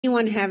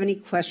Anyone have any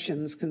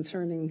questions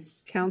concerning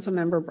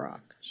Councilmember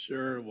Brock?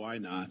 Sure, why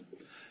not?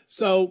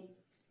 So,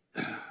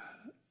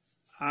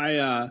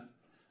 I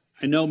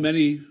know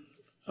many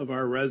of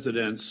our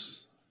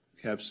residents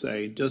kept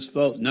saying, just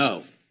vote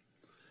no.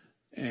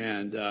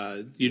 And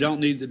you don't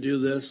need to do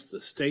this.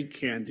 The state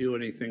can't do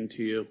anything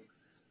to you.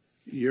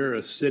 You're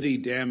a city,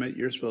 damn it.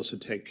 You're supposed to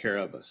take care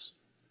of us.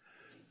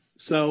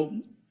 So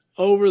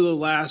over the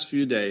last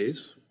few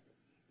days,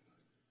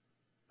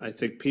 I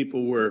think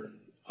people were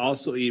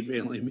also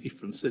emailing me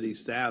from city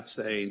staff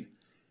saying,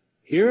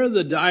 here are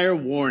the dire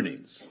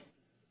warnings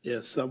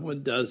if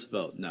someone does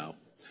vote no.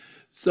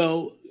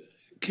 So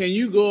can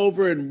you go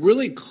over in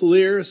really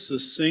clear,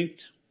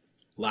 succinct,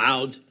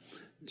 loud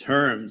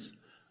terms,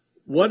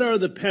 what are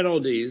the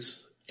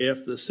penalties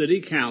if the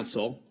city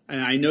council,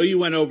 and I know you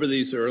went over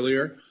these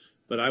earlier,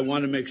 but I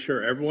want to make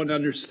sure everyone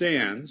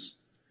understands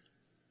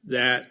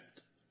that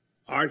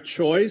our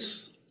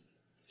choice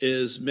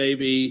is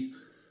maybe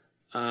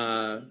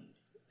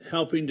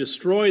helping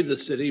destroy the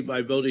city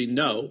by voting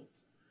no,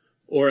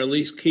 or at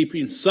least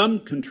keeping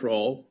some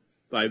control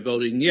by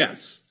voting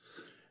yes.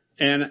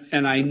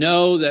 And I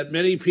know that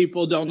many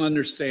people don't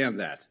understand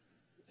that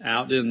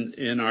out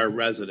in our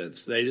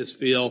residents. They just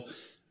feel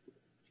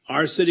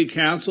our city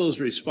council is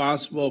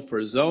responsible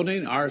for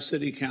zoning, our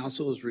city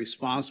council is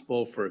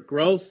responsible for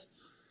growth,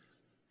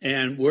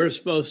 and we're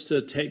supposed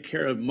to take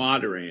care of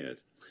moderating it.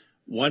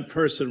 One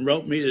person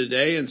wrote me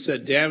today and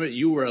said, damn it,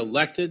 you were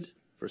elected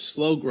for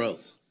slow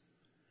growth.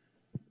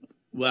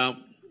 Well,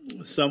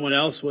 someone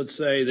else would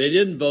say they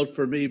didn't vote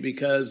for me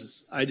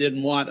because I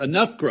didn't want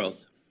enough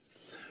growth.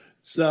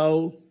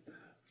 So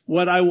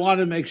what I want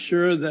to make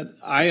sure that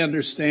I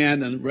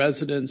understand and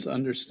residents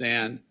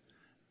understand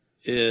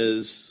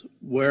is,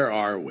 where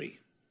are we?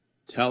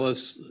 Tell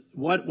us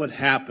what would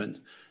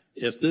happen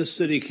if this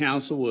city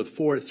council with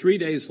 3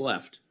 days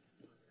left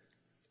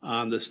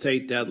on the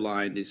state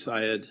deadline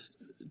decided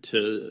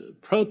to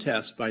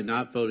protest by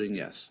not voting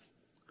yes.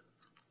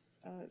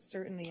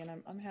 Certainly, and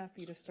I'm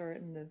happy to start,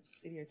 and the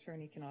city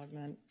attorney can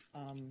augment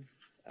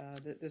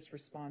this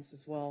response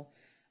as well.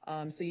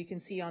 So you can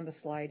see on the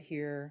slide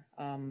here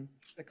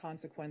the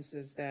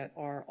consequences that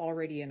are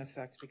already in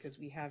effect because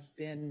we have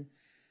been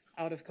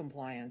out of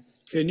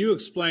compliance. Can you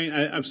explain,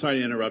 I'm sorry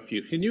to interrupt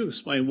you, can you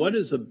explain what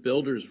is a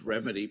builder's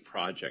remedy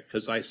project?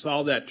 Because I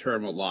saw that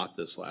term a lot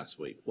this last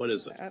week. What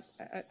is it?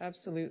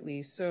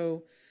 Absolutely.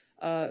 So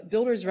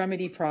builder's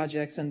remedy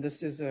projects, and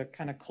this is a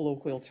kind of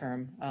colloquial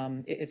term,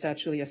 it's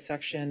actually a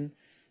section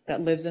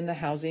that lives in the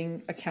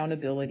Housing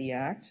Accountability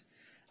Act.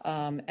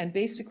 And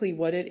basically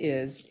what it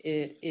is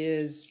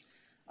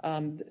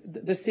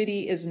the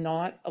city is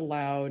not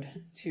allowed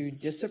to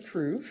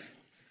disapprove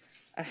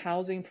a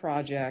housing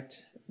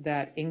project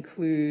that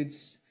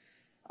includes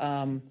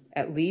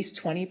at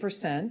least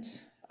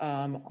 20%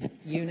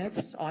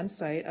 units on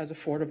site as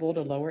affordable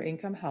to lower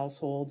income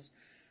households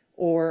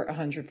or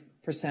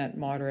 100%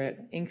 moderate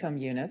income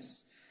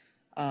units.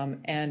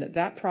 And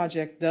that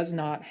project does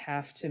not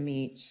have to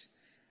meet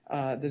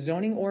the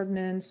zoning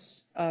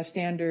ordinance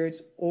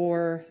standards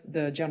or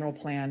the general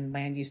plan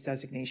land use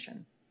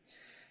designation.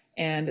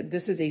 And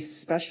this is a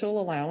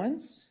special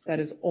allowance that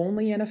is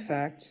only in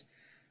effect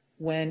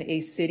when a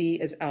city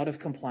is out of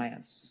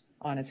compliance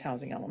on its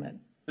housing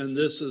element. And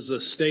this is a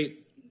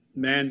state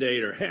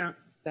mandate or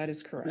that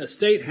is correct. A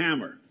state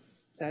hammer.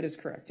 That is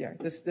correct. Yeah,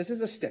 this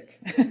is a stick.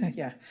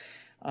 Yeah,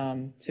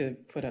 to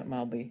put it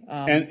mildly.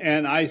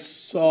 And I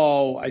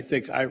saw, I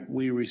think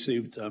we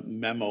received a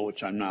memo,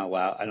 which I'm not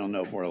allowed. I don't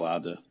know if we're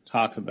allowed to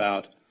talk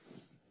about.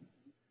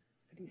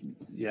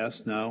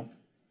 Yes, no.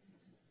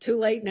 Too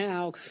late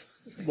now.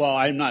 Well,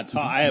 I'm not.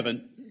 I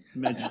haven't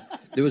mentioned.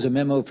 There was a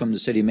memo from the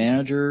city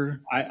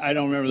manager. I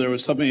don't remember. There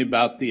was something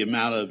about the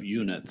amount of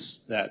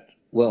units that.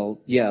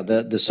 Well, yeah,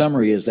 the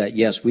summary is that,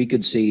 yes, we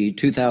could see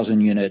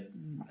 2,000 unit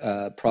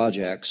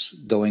projects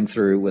going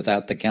through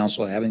without the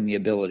council having the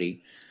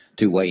ability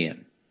to weigh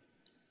in.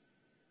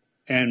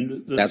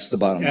 And that's the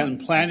bottom line. And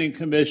planning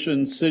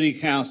commission, city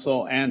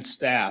council, and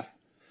staff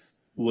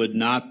would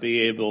not be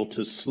able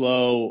to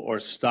slow or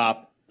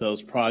stop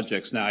those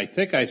projects. Now, I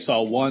think I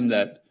saw one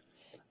that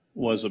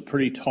was a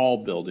pretty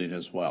tall building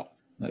as well.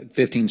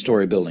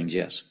 15-story buildings,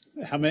 yes.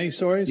 How many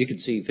stories? You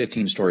could see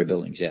 15-story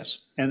buildings, yes.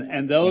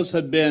 And those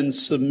have been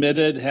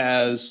submitted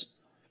as,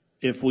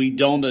 if we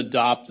don't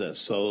adopt this,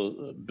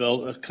 so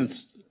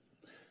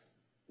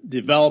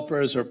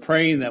developers are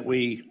praying that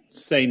we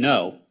say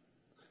no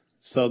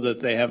so that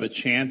they have a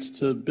chance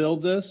to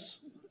build this.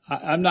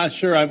 I'm not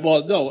sure.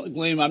 Well, no,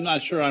 Gleam, I'm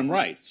not sure I'm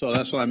right. So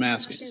that's what I'm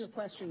asking. Asking the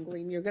question,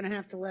 Gleam. You're going to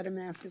have to let him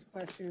ask his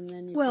question, and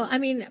then. Well, I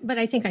mean, but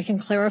I think I can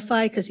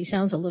clarify because he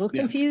sounds a little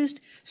confused.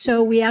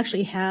 So we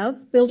actually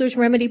have builders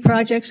remedy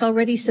projects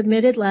already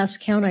submitted. Last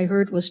count I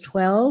heard was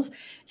 12,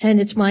 and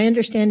it's my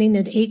understanding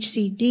that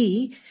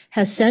HCD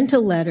has sent a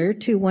letter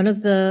to one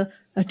of the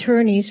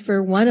attorneys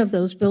for one of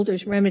those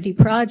builders remedy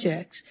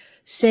projects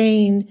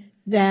saying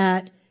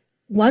that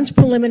once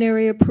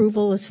preliminary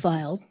approval is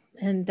filed,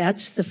 and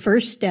that's the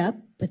first step.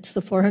 It's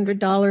the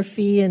 $400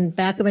 fee and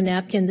back of a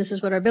napkin. This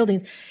is what our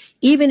buildings.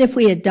 even if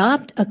we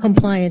adopt a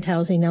compliant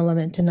housing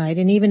element tonight,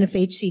 and even if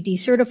HCD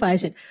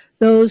certifies it,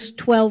 those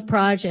 12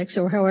 projects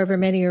or however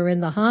many are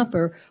in the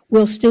hopper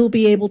will still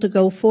be able to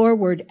go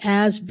forward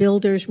as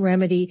builders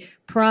remedy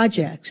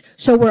projects.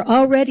 So we're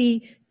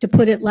already, to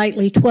put it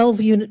lightly,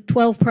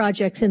 12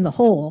 projects in the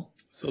hole.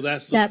 So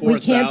that's the That we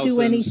can't do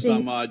 4,000 anything.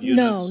 some odd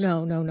units.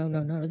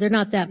 No. They're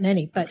not that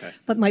many. But, Okay.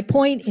 but my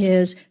point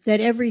is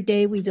that every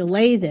day we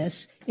delay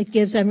this, it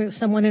gives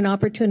someone an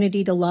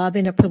opportunity to lob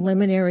in a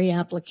preliminary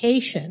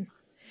application.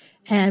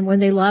 And when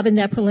they lob in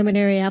that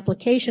preliminary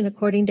application,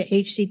 according to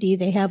HCD,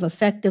 they have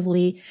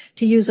effectively,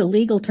 to use a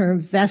legal term,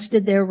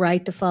 vested their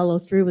right to follow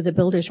through with the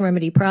builder's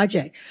remedy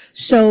project.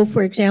 So,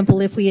 for example,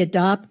 if we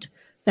adopt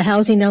the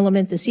housing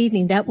element this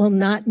evening, that will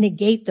not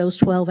negate those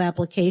 12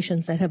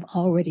 applications that have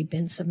already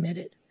been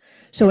submitted.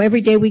 So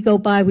every day we go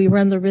by, we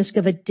run the risk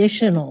of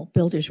additional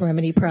builder's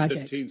remedy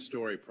projects.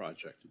 15-story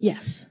project.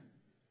 Yes.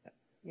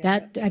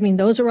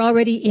 Those are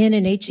already in,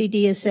 and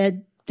HCD has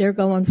said they're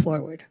going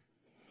forward.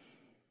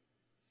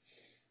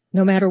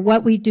 No matter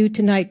what we do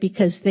tonight,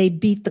 because they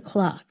beat the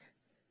clock.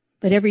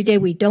 But every day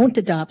we don't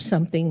adopt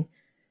something,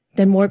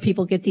 then more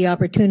people get the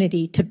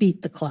opportunity to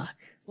beat the clock.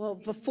 Well,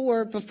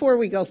 before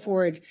we go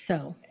forward,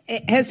 So,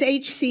 has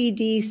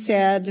HCD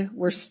said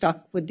we're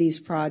stuck with these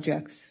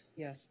projects?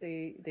 Yes,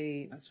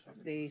 they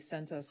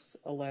sent us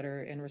a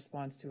letter in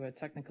response to a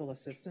technical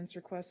assistance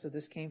request. So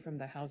this came from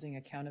the Housing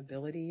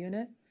Accountability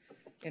Unit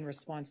in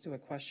response to a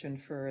question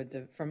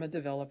from a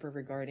developer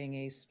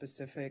regarding a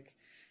specific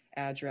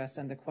address.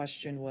 And the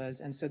question was,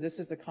 and so this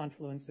is the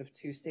confluence of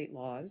two state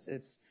laws.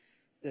 It's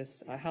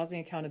this Housing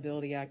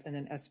Accountability Act and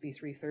then SB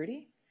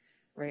 330,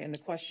 right? And the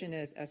question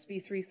is,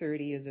 SB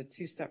 330 is a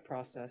two-step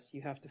process.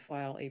 You have to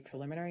file a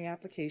preliminary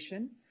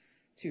application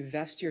to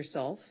vest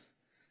yourself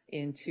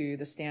into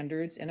the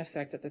standards in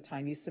effect at the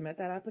time you submit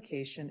that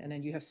application, and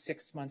then you have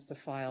 6 months to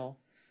file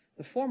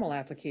the formal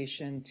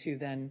application to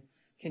then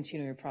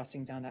continue your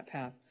processing down that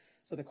path.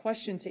 So the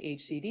question to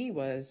HCD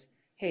was,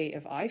 hey,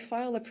 if I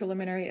file a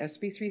preliminary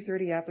SB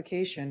 330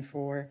 application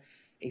for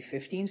a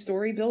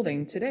 15-story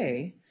building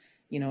today,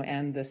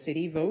 and the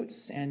city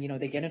votes and,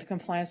 they get into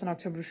compliance on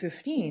October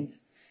 15th,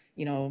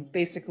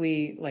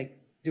 basically, like,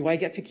 do I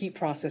get to keep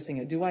processing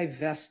it? Do I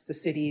vest the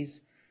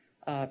city's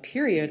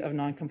period of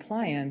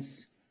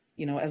noncompliance,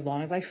 as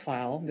long as I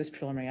file this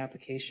preliminary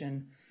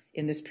application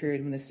in this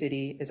period when the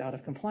city is out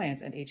of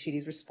compliance? And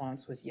HCD's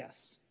response was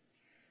yes.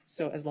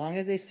 So as long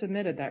as they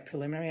submitted that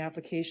preliminary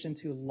application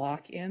to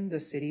lock in the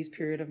city's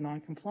period of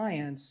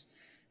noncompliance,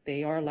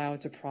 they are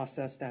allowed to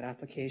process that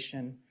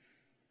application,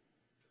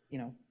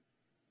 So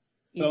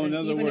in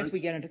other even words, if we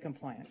get into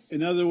compliance.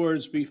 In other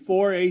words,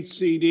 before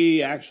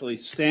HCD actually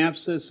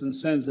stamps this and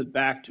sends it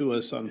back to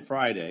us on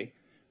Friday,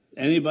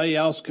 anybody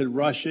else could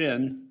rush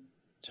in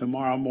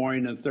tomorrow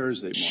morning and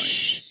Thursday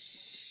morning.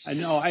 I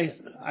know,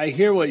 I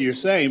hear what you're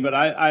saying, but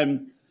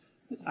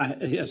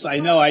yes, I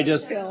know, I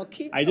just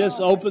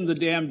opened the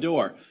damn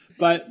door.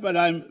 But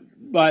I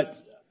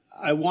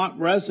want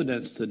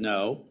residents to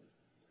know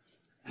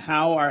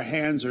how our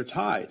hands are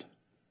tied.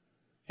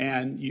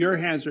 And your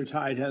hands are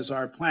tied as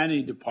our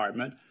planning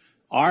department.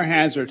 Our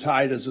hands are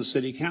tied as a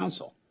city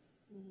council.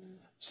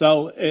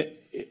 So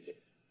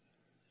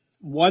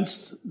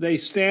once they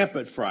stamp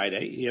it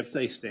Friday, if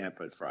they stamp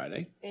it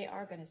Friday. They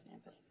are going to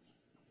stamp it.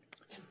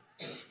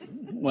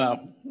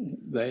 Well,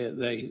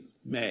 they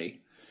may.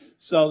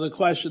 So the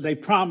question, they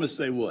promised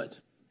they would,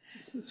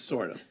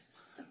 sort of.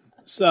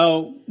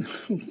 So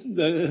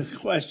the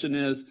question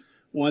is,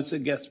 once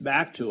it gets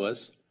back to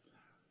us,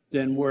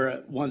 then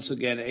we're once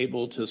again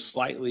able to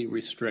slightly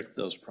restrict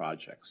those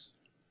projects.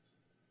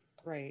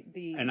 Right.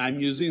 And I'm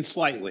using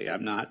slightly,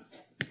 I'm not.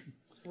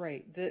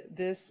 Right.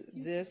 This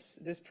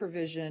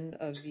provision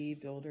of the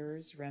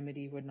builder's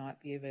remedy would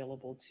not be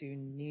available to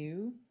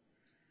new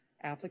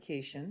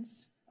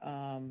applications,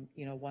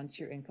 once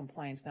you're in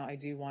compliance. Now, I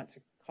do want to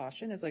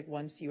caution, is like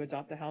once you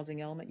adopt the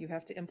housing element, you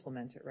have to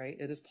implement it, right?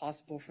 It is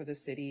possible for the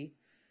city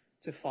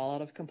to fall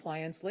out of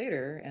compliance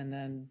later, and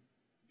then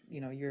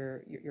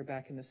you're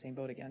back in the same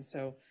boat again.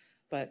 So,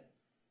 but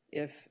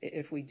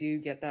if we do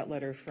get that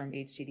letter from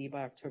HCD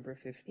by October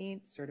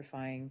 15th,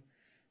 certifying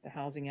the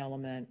housing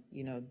element,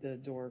 the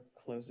door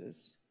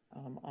closes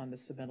on the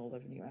submittal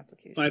of a new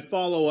application. My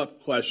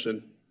follow-up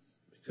question,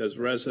 because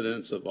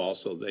residents have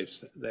also,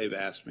 they've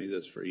asked me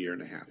this for a year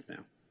and a half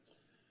now.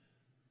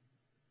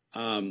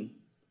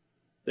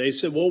 They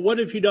said, well, what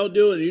if you don't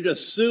do it and you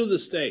just sue the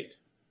state?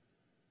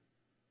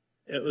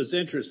 It was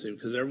interesting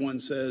because everyone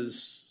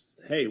says,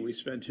 hey, we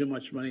spend too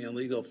much money on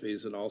legal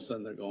fees, and all of a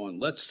sudden they're going,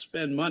 let's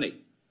spend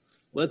money.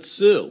 Let's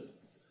sue.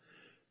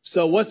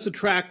 So what's the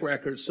track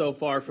record so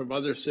far from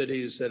other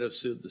cities that have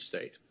sued the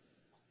state?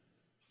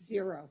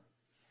 Zero.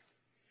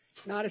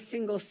 Not a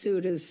single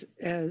suit has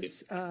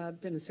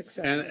been a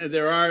success. And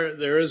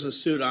there is a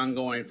suit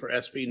ongoing for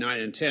SB 9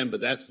 and 10,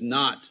 but that's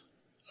not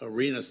a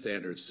RHNA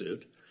standard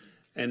suit,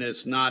 and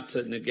it's not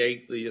to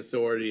negate the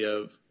authority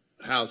of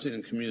housing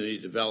and community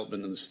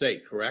development in the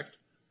state, correct?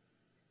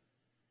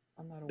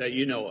 I'm not aware That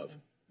you know of?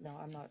 No,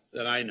 I'm not.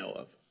 That I know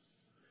of.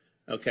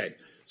 Okay.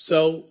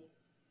 So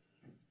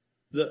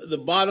the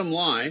bottom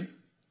line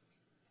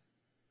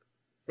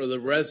for the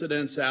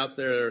residents out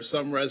there are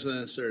some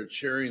residents that are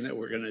cheering that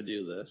we're going to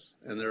do this,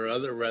 and there are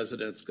other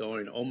residents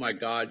going, oh my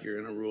God,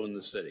 you're going to ruin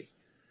the city.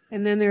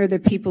 And then there are the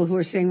people who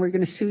are saying, we're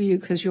going to sue you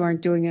because you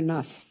aren't doing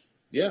enough.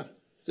 Yeah,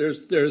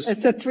 there's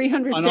It's a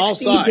on all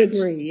 360 sides.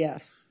 degree,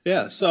 yes.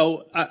 Yeah,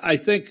 so I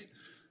think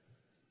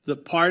the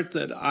part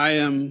that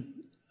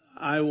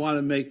I want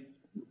to make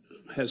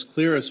as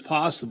clear as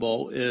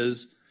possible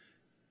is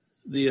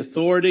the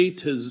authority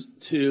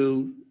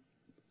to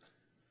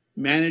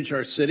manage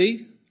our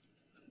city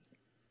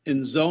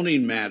in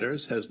zoning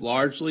matters has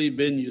largely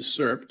been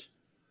usurped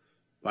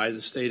by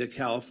the state of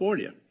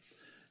California.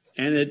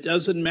 And it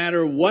doesn't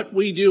matter what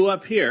we do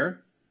up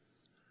here,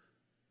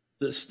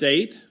 the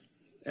state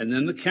and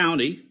then the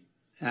county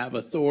have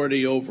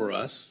authority over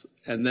us,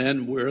 and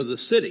then we're the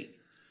city.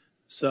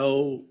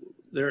 So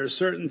there are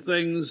certain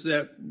things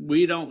that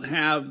we don't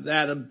have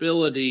that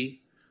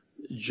ability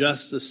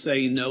just to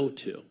say no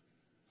to.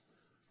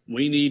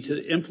 We need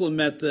to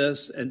implement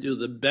this and do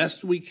the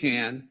best we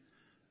can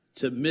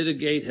to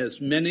mitigate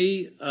as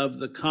many of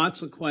the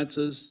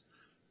consequences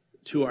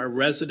to our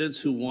residents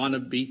who want a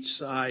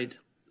beachside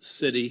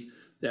city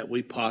that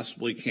we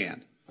possibly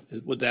can.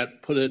 Would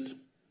that put it?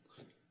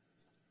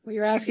 Well,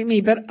 you're asking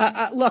me, but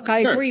look,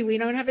 I Sure. agree. We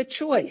don't have a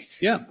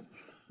choice. Yeah.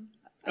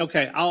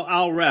 Okay,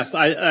 I'll rest.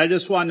 I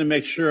just wanted to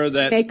make sure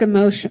that Make a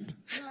motion.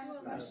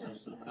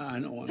 I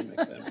don't want to make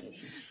that motion.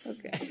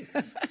 Okay.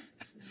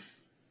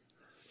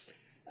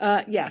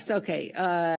 Yes, okay.